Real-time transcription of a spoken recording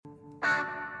Good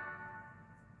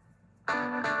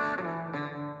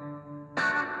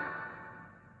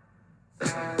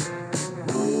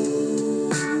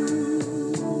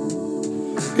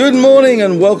morning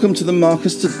and welcome to the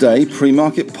Marcus Today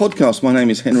pre-market podcast. My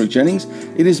name is Henry Jennings.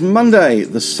 It is Monday,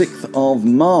 the 6th of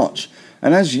March.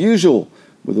 And as usual,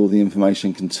 with all the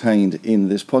information contained in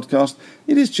this podcast,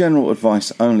 it is general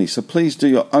advice only. So please do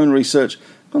your own research.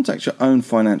 Contact your own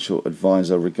financial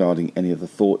advisor regarding any of the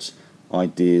thoughts,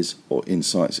 ideas or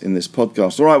insights in this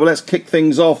podcast. All right, well, let's kick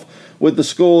things off with the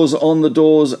scores on the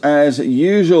doors as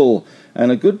usual.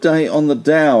 And a good day on the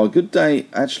Dow. A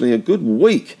good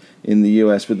week in the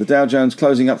US, with the Dow Jones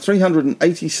closing up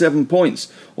 387 points,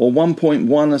 or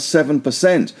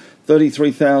 1.17%,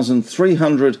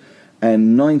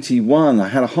 33,391. I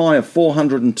had a high of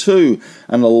 402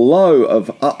 and a low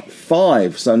of up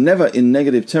 5, so never in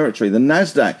negative territory. The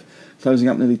Nasdaq closing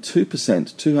up nearly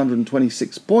 2%,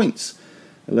 226 points,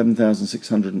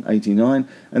 11,689,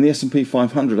 and the S&P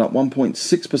 500 up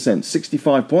 1.6%,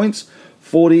 65 points,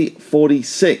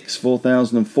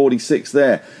 4,046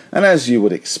 there. And as you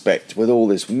would expect, with all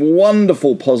this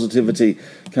wonderful positivity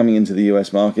coming into the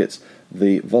US markets,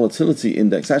 the volatility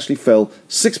index actually fell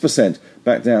 6%,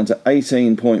 back down to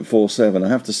 18.47. I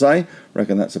have to say,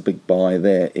 reckon that's a big buy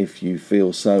there if you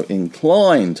feel so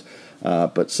inclined.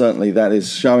 But certainly that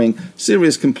is showing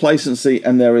serious complacency,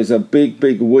 and there is a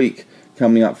big week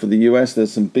coming up for the US.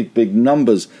 There's some big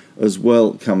numbers as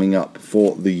well coming up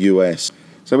for the US.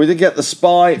 So we did get the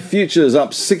SPY futures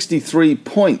up 63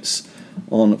 points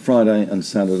on Friday and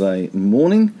Saturday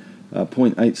morning,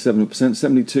 0.87%,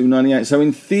 72.98. So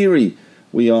in theory,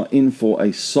 we are in for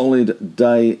a solid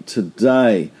day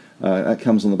today. That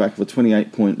comes on the back of a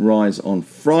 28-point rise on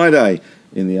Friday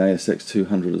in the ASX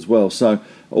 200 as well. So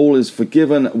all is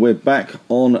forgiven. We're back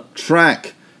on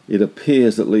track, it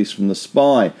appears, at least from the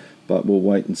SPY. But we'll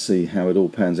wait and see how it all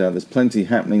pans out. There's plenty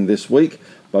happening this week,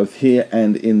 both here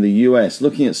and in the US.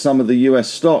 Looking at some of the US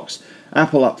stocks,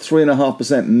 Apple up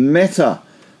 3.5%, Meta,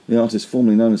 the artist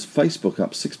formerly known as Facebook,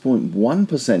 up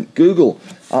 6.1%, Google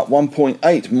up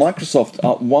 1.8%, Microsoft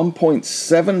up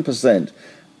 1.7%,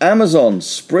 Amazon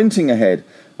sprinting ahead,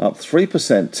 up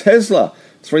 3%, Tesla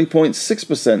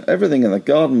 3.6%, everything in the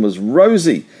garden was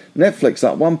rosy. Netflix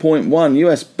up 1.1%,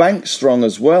 US Bank strong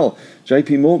as well,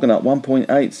 JP Morgan up 1.8%,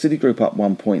 Citigroup up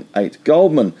 1.8%,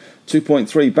 Goldman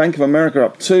 2.3%, Bank of America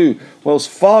up 2%, Wells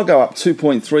Fargo up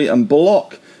 2.3%, and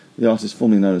Block, the artist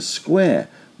formerly known as Square,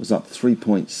 was up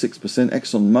 3.6%.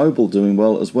 ExxonMobil doing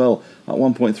well as well, at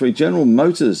 1.3%. General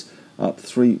Motors up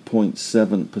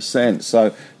 3.7%.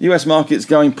 So US markets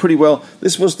going pretty well.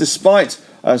 This was despite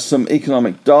some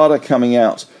economic data coming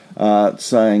out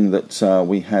saying that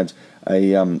we had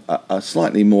a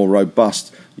slightly more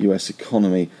robust US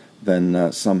economy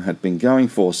than some had been going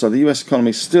for. So the US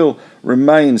economy still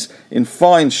remains in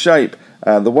fine shape.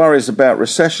 The worries about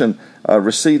recession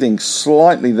receding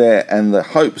slightly there, and the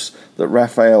hopes that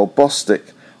Raphael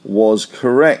Bostic was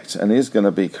correct and is going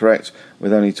to be correct,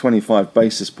 with only 25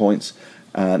 basis points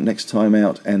next time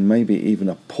out, and maybe even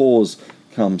a pause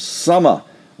come summer.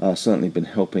 Certainly been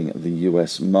helping the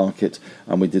US market,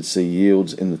 and we did see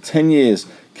yields in the 10 years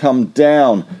come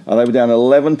down. They were down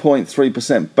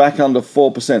 11.3%, back under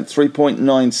 4%,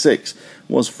 3.96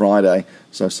 was Friday,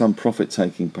 so some profit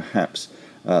taking perhaps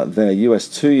there. US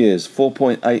 2 years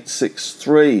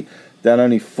 4.863, down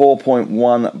only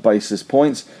 4.1 basis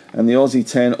points, and the Aussie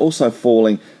 10 also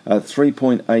falling at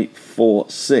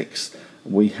 3.846.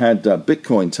 We had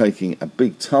Bitcoin taking a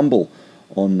big tumble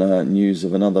on news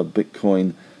of another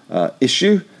Bitcoin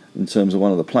issue in terms of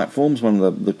one of the platforms, one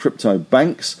of the crypto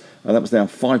banks. That was down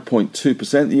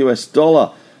 5.2%. The US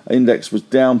dollar index was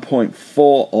down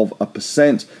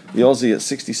 0.4%. The Aussie at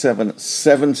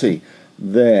 67.70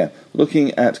 there.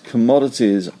 Looking at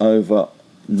commodities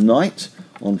overnight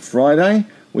on Friday,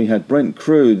 we had Brent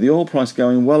crude, the oil price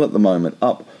going well at the moment,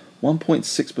 up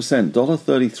 1.6%,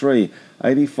 $1.33,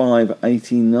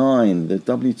 85.89. The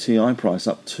WTI price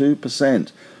up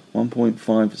 2%,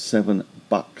 1.57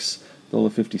 bucks,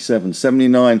 $1.57,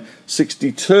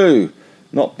 79.62.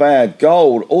 Not bad.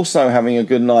 Gold also having a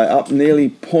good night, up nearly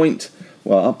up 0.9%,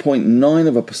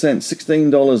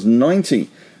 $16.90,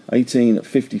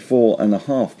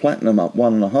 18.54.5. Platinum up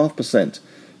 1.5%,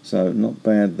 so not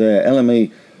bad there. LME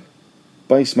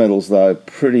base metals though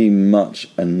pretty much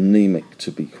anemic, to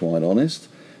be quite honest.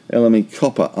 LME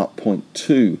copper up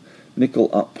 0.2, nickel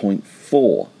up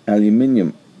 0.4,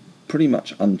 aluminium pretty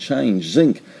much unchanged,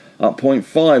 zinc up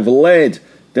 0.5, lead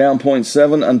down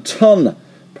 0.7, and ton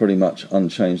pretty much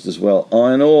unchanged as well.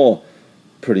 Iron ore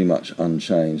pretty much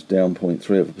unchanged, down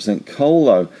 0.3%. Coal,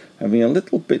 though, having a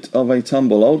little bit of a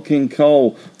tumble. Old King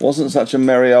Coal wasn't such a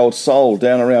merry old soul,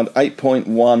 down around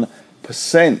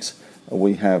 8.1%.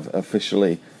 We have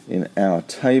officially in our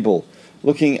table.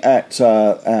 Looking at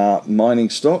our mining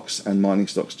stocks and mining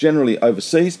stocks generally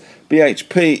overseas,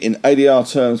 BHP in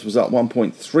ADR terms was up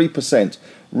 1.3%.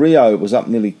 Rio was up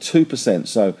nearly 2%,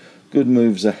 so good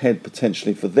moves ahead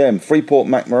potentially for them.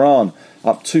 Freeport-McMoran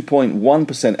up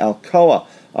 2.1%. Alcoa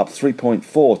up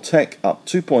 3.4%. Teck up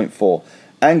 2.4%.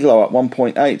 Anglo up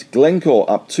 1.8%.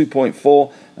 Glencore up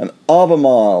 2.4%. And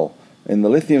Albemarle in the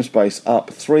lithium space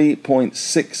up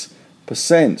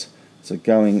 3.6%. So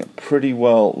going pretty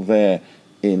well there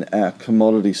in our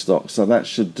commodity stocks. So that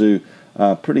should do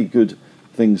pretty good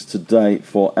things today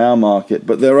for our market.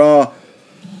 But there are,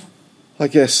 I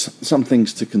guess, some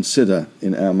things to consider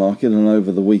in our market. And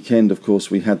over the weekend, of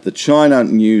course, we had the China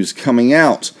news coming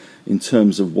out in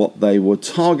terms of what they were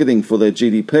targeting for their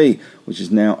GDP, which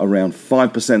is now around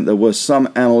 5%. There were some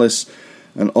analysts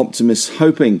and optimists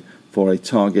hoping for a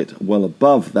target well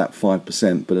above that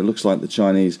 5%, but it looks like the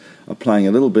Chinese are playing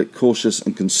a little bit cautious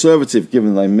and conservative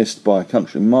given they missed by a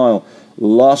country mile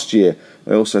last year.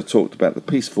 They also talked about the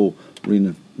peaceful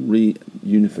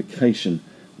reunification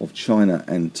of China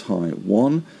and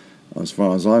Taiwan. As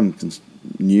far as I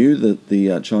knew, that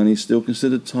the Chinese still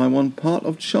considered Taiwan part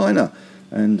of China,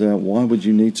 and why would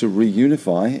you need to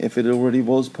reunify if it already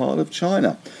was part of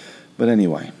China? But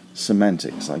anyway,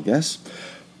 semantics, I guess.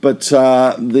 But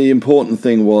the important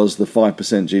thing was the 5%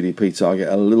 GDP target,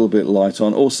 a little bit light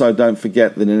on. Also, don't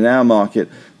forget that in our market,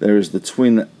 there is the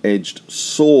twin-edged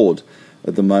sword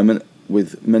at the moment,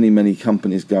 with many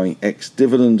companies going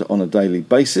ex-dividend on a daily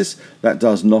basis. That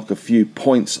does knock a few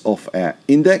points off our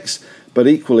index, but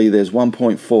equally there's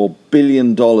 $1.4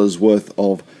 billion worth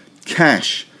of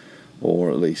cash,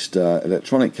 or at least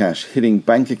electronic cash, hitting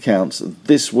bank accounts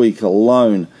this week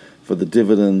alone for the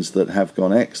dividends that have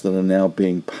gone ex that are now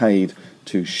being paid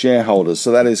to shareholders.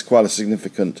 So that is quite a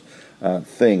significant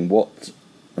thing. What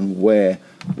and where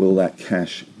will that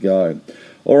cash go?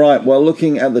 All right, well,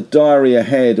 looking at the diary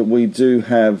ahead, we do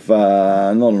have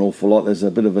not an awful lot. There's a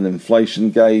bit of an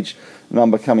inflation gauge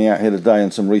number coming out here today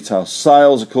and some retail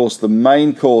sales. Of course, the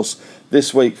main course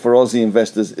this week for Aussie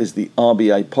investors is the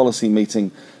RBA policy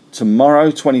meeting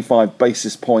tomorrow. 25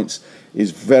 basis points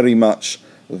is very much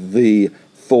the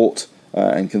thought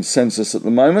and consensus at the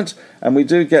moment. And we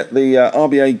do get the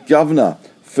RBA governor,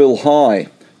 Phil High,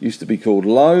 used to be called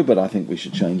Lowe, but I think we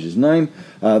should change his name.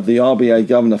 The RBA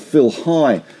Governor, Phil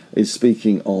High, is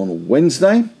speaking on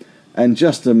Wednesday. And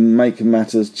just to make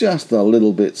matters just a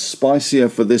little bit spicier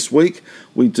for this week,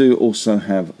 we do also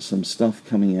have some stuff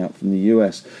coming out from the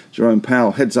US. Jerome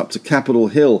Powell heads up to Capitol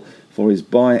Hill for his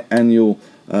biannual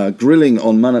grilling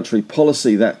on monetary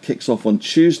policy. That kicks off on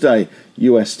Tuesday,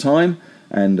 US time,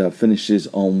 and finishes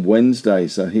on Wednesday.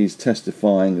 So he's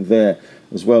testifying there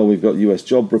as well. We've got US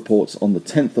job reports on the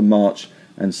 10th of March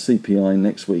and CPI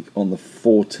next week on the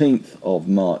 14th of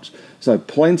March. So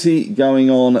plenty going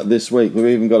on this week. We've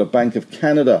even got a Bank of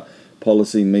Canada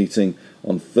policy meeting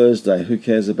on Thursday. Who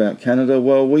cares about Canada?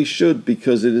 Well, we should,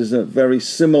 because it is a very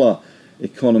similar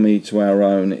economy to our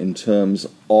own in terms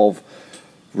of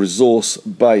resource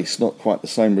base. Not quite the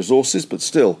same resources, but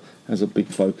still has a big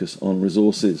focus on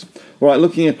resources. All right,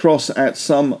 looking across at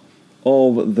some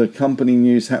of the company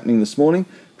news happening this morning,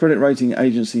 credit rating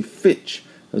agency Fitch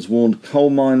has warned coal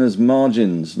miners'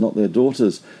 margins, not their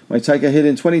daughters, may take a hit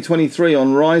in 2023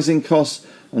 on rising costs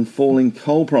and falling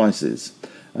coal prices.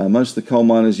 Most of the coal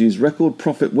miners use record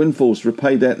profit windfalls to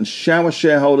repay debt and shower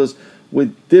shareholders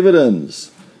with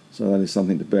dividends. So that is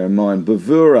something to bear in mind.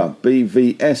 Bravura,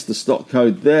 BVS, the stock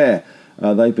code there.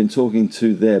 They've been talking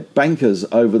to their bankers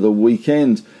over the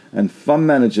weekend and fund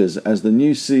managers as the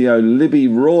new CEO, Libby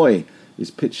Roy,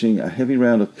 is pitching a heavy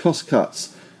round of cost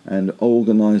cuts and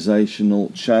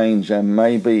organisational change, and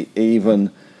maybe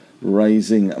even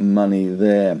raising money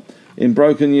there. In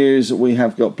broker news, we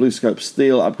have got BlueScope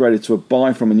Steel upgraded to a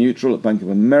buy from a neutral at Bank of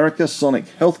America. Sonic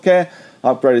Healthcare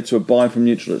upgraded to a buy from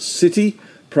neutral at Citi.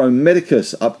 Pro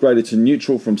Medicus upgraded to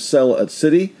neutral from sell at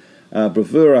Citi.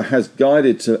 Bravura has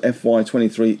guided to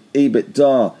FY23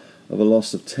 EBITDA of a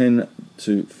loss of $10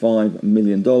 to $5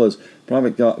 million.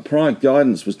 Prior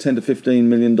guidance was $10 to $15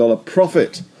 million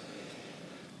profit.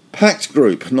 Pact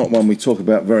Group, not one we talk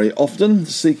about very often,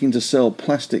 seeking to sell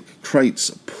plastic crates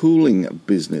pooling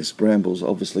business. Brambles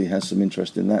obviously has some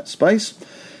interest in that space.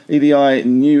 EDI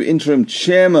new interim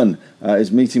chairman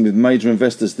is meeting with major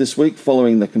investors this week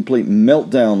following the complete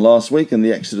meltdown last week and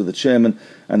the exit of the chairman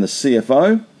and the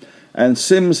CFO. And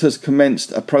Sims has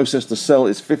commenced a process to sell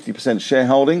its 50%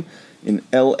 shareholding in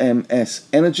LMS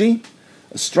Energy.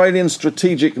 Australian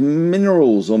Strategic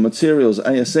Minerals or Materials,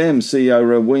 ASM, CEO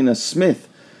Rowena Smith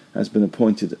has been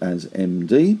appointed as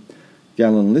MD.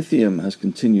 Gallon Lithium has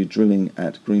continued drilling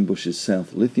at Greenbushes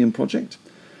South Lithium Project.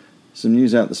 Some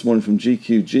news out this morning from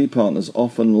GQG Partners,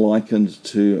 often likened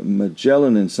to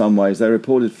Magellan in some ways. They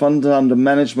reported funds under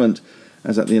management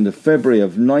as at the end of February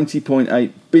of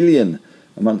 90.8 billion.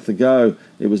 A month ago,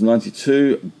 it was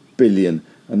 92 billion,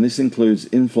 and this includes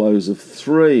inflows of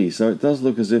 3. So it does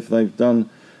look as if they've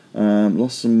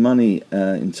lost some money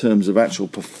in terms of actual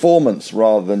performance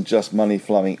rather than just money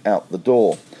flowing out the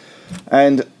door.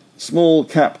 And small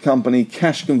cap company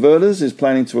Cash Converters is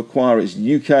planning to acquire its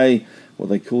UK, what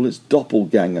they call its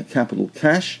doppelganger, Capital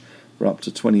Cash, for up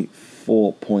to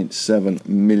 $24.7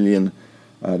 million.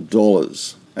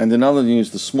 And in other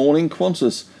news this morning,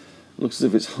 Qantas looks as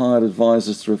if it's hired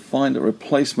advisors to find a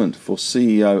replacement for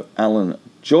CEO Alan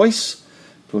Joyce,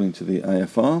 according to the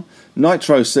AFR.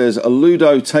 Nitro says a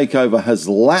Ludo takeover has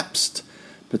lapsed.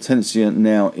 Potentia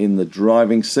now in the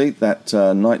driving seat. That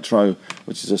Nitro,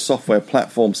 which is a software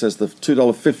platform, says the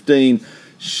 $2.15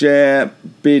 share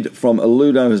bid from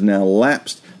Alludo has now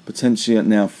lapsed. Potentia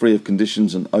now free of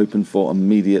conditions and open for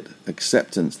immediate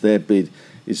acceptance. Their bid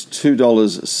is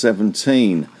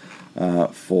 $2.17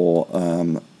 for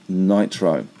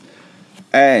Nitro.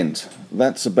 And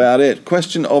that's about it.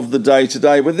 Question of the day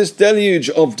today. With this deluge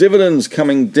of dividends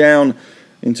coming down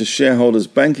into shareholders'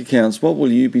 bank accounts, what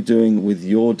will you be doing with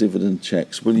your dividend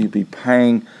checks? Will you be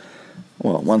paying,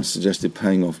 well, one suggested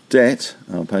paying off debt,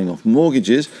 paying off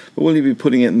mortgages, but will you be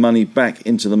putting money back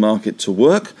into the market to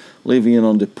work, leaving it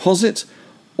on deposit,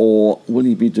 or will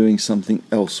you be doing something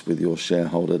else with your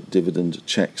shareholder dividend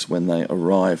checks when they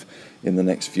arrive in the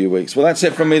next few weeks? Well, that's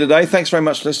it from me today. Thanks very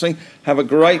much for listening. Have a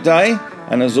great day,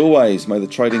 and as always, may the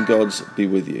trading gods be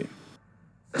with you.